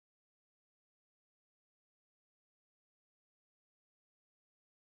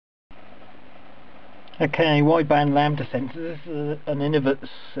Okay, Wideband Lambda sensors. This is an Innovat's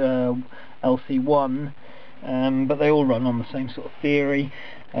LC1, but they all run on the same sort of theory.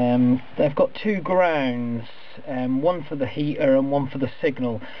 They've got two grounds, one for the heater and one for the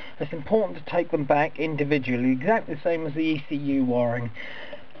signal. It's important to take them back individually, exactly the same as the ECU wiring.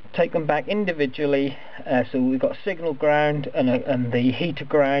 Take them back individually, so we've got a signal ground and the heater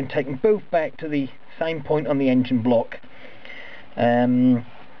ground. Take them both back to the same point on the engine block.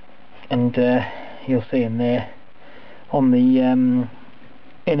 You'll see in there on the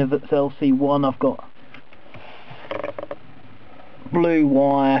Innovat's LC1 I've got blue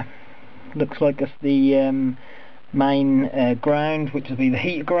wire, looks like it's the main ground, which will be the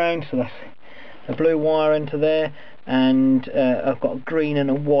heater ground, so that's a blue wire into there, and I've got a green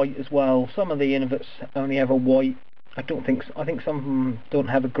and a white as well. Some of the Innovat's only have a white. I think some of them don't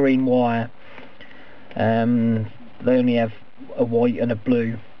have a green wire. They only have a white and a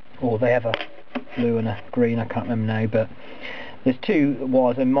blue, or they have a blue and a green, I can't remember now, but there's two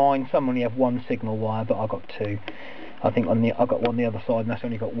wires in mine. Some only have one signal wire, but I've got two. I think I've got one on the other side, and that's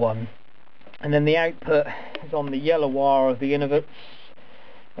only got one. And then the output is on the yellow wire of the Innovat's.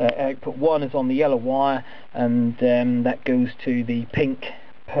 Output 1 is on the yellow wire, and that goes to the pink.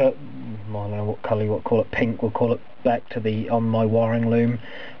 I don't know what colour you want to call it. Pink. We'll call it back to the on my wiring loom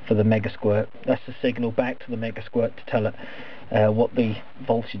for the MegaSquirt. That's the signal back to the MegaSquirt to tell it what the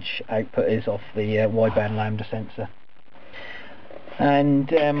voltage output is off the Wideband Lambda sensor.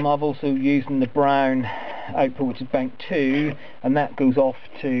 And I've also used the brown output, which is bank 2, and that goes off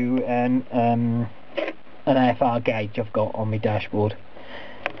to an AFR gauge I've got on my dashboard.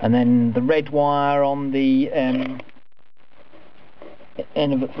 And then the red wire on the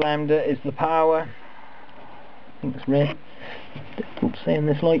Innovat's Lambda is the power. I think it's red. Difficult to see in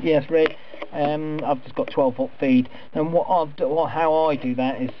this light. Yes, red. I've just got 12-volt feed. And how I do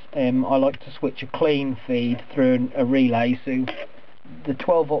that is I like to switch a clean feed through a relay. So the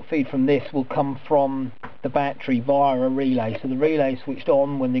 12-volt feed from this will come from the battery via a relay. So the relay is switched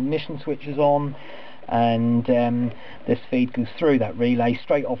on when the ignition switch is on, and this feed goes through that relay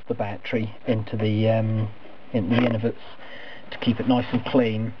straight off the battery into the Innovat's to keep it nice and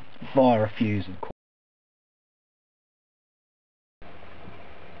clean via a fuse, of course.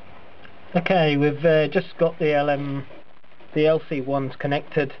 Okay, we've just got the LC1s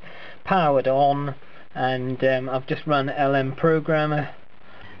connected, powered on, and I've just run LM Programmer.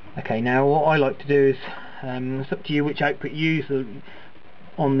 Okay, now what I like to do is, it's up to you which output you use.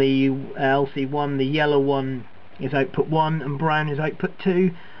 On the LC1, the yellow one is output 1 and brown is output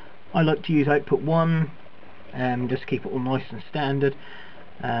 2. I like to use output 1, just keep it all nice and standard.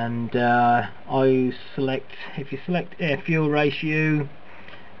 And I select, if you select air fuel ratio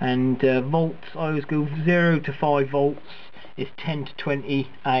and volts, I always go 0 to 5 volts is 10 to 20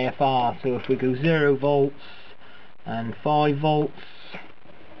 AFR. So if we go 0 volts and 5 volts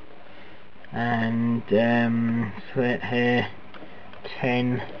and select here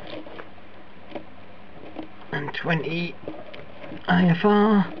 10 and 20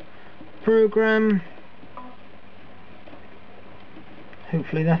 AFR program,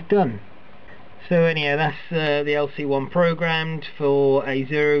 hopefully that's done. So anyhow, that's the LC1 programmed for a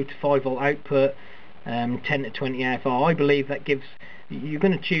 0 to 5 volt output, 10 to 20 AFR. I believe that gives, you're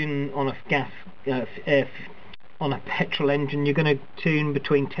going to tune on a gas on a petrol engine, you're going to tune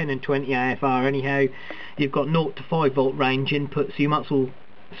between 10 and 20 AFR anyhow. You've got 0 to 5 volt range input, so you might as well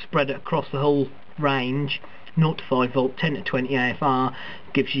spread it across the whole range. 0 to 5 volt, 10 to 20 AFR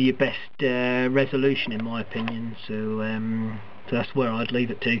gives you your best resolution, in my opinion. So that's where I'd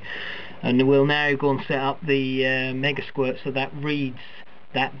leave it to. And we'll now go and set up the MegaSquirt so that reads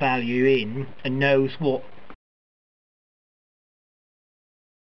that value in and knows what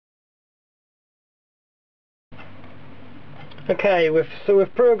Okay, we've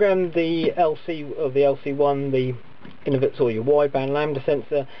programmed the LC1, the Innovat's or your Wideband Lambda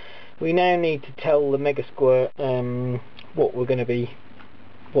sensor. We now need to tell the MegaSquirt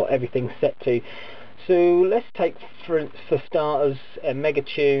what everything's set to. So let's take for starters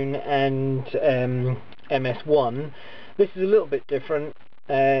Megatune and MS1. This is a little bit different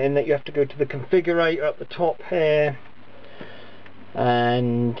in that you have to go to the configurator up the top here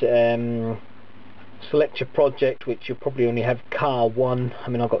and select your project, which you'll probably only have car 1. I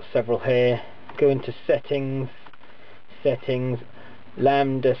mean, I've got several here. Go into settings,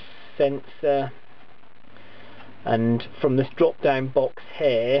 Lambda sensor, and from this drop down box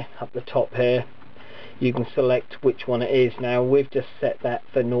here up the top here you can select which one it is. Now we've just set that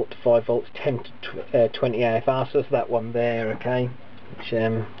for 0 to 5 volts, 10 to 20 AFR, so it's that one there, okay, which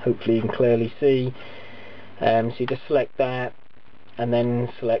hopefully you can clearly see. So you just select that and then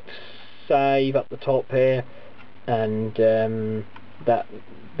select save up the top here, and that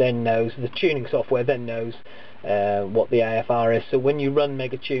then knows, the tuning software then knows what the AFR is. So when you run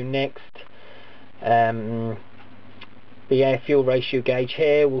MegaTune next, the air fuel ratio gauge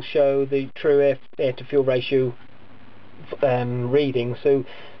here will show the true air to fuel ratio reading. So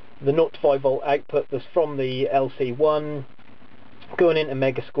the 0 to 5 volt output that's from the LC1 going into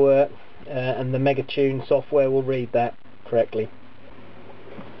MegaSquirt, and the MegaTune software will read that correctly.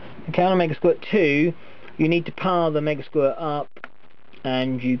 Okay, on MegaSquirt 2, you need to power the MegaSquirt up,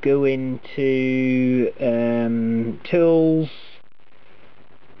 and you go into Tools,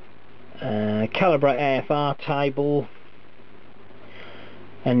 Calibrate AFR table,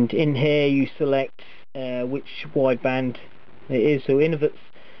 and in here you select which wideband it is. So Innovat's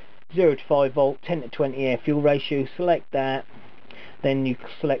 0 to 5 volt, 10 to 20 air fuel ratio, select that. Then you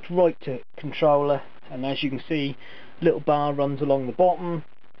select right to controller, and as you can see, little bar runs along the bottom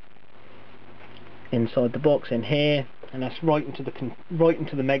inside the box in here, and that's right into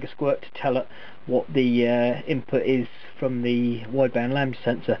the MegaSquirt to tell it what the input is from the Wideband Lambda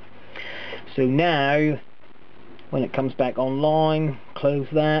sensor. So now when it comes back online, close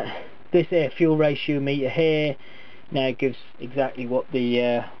that. This air fuel ratio meter here now gives exactly what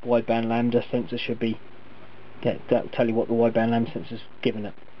the Wideband Lambda sensor should be. That will tell you what the Wideband Lambda sensor is giving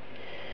it.